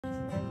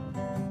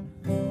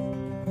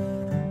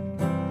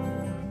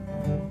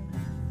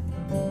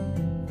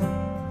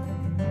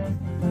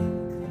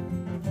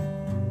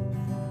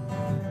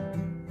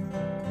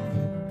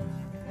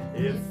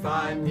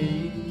I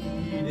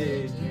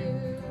needed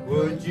you,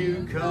 would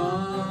you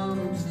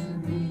come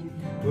to me?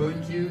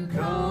 Would you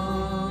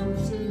come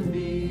to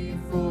me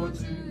for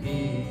to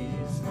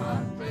ease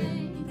my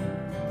pain?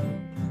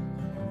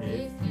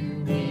 If you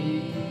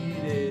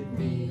needed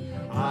me,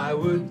 I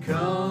would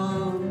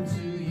come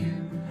to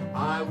you.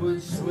 I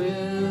would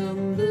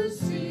swim the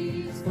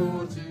seas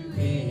for to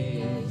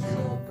ease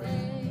your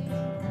pain.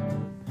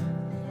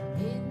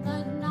 In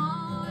the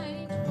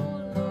night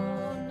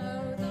forlorn,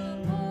 oh, the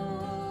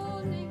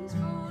morning's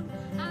born,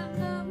 and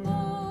the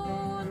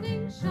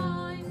morning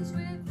shines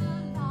with the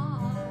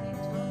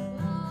light of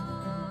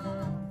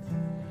love.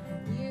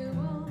 You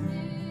will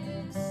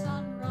miss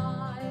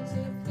sunrise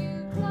if you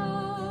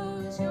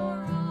close your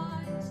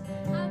eyes,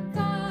 and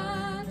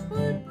that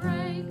would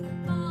break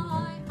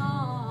my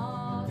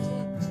heart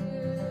in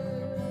two.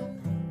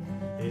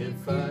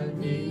 If I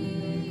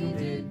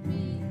needed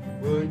me,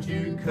 would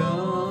you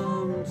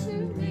come to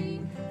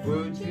me?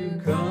 Would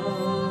you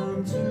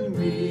come to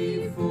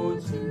me for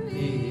to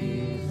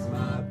ease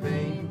my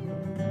pain?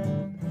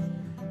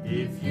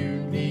 If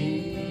you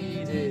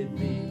needed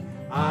me,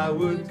 I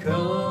would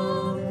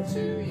come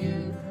to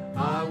you.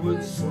 I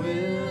would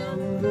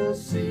swim the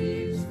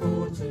seas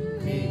for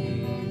to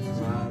ease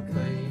my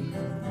pain.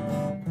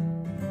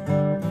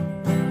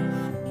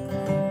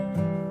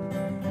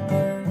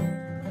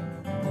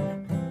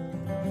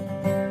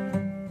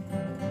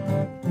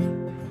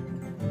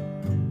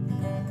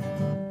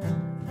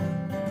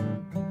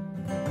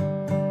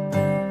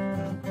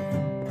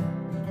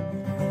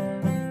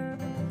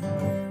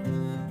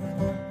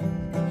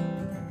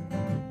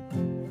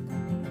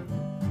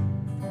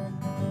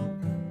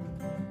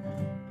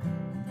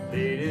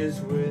 Fate is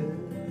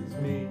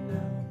with me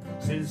now,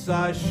 since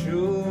I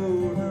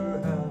showed her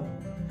how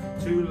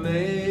to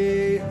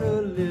lay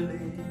her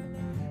lily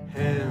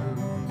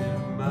hand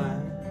in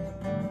mine.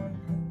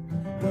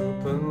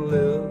 Hope and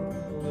Lil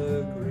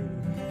agree,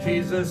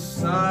 she's a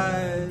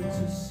sight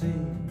to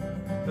see,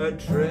 a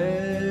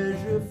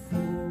treasure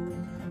for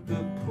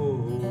the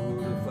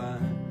poor to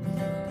find.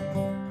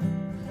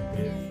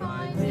 If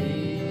I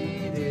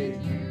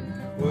needed you,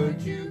 would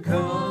you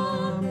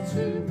come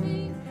to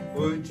me?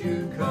 Would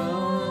you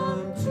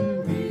come to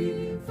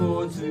me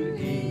for to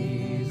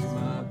ease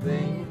my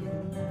pain?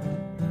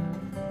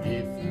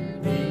 If you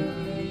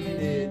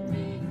needed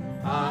me,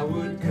 I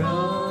would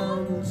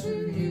come to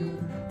you.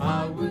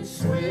 I would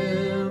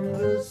swim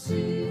the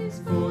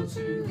seas for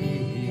to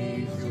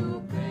ease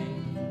your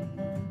pain.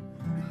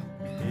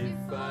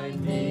 If I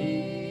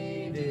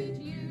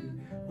needed you,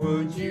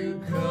 would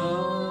you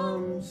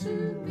come to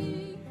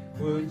me?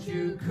 Would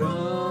you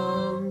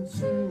come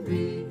to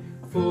me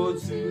for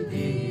to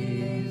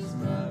ease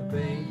my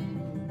pain?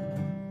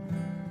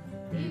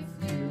 If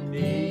you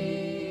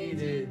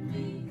needed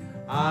me,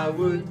 I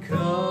would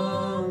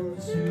come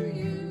to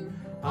you.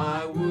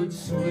 I would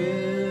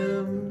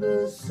swim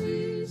the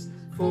seas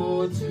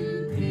for to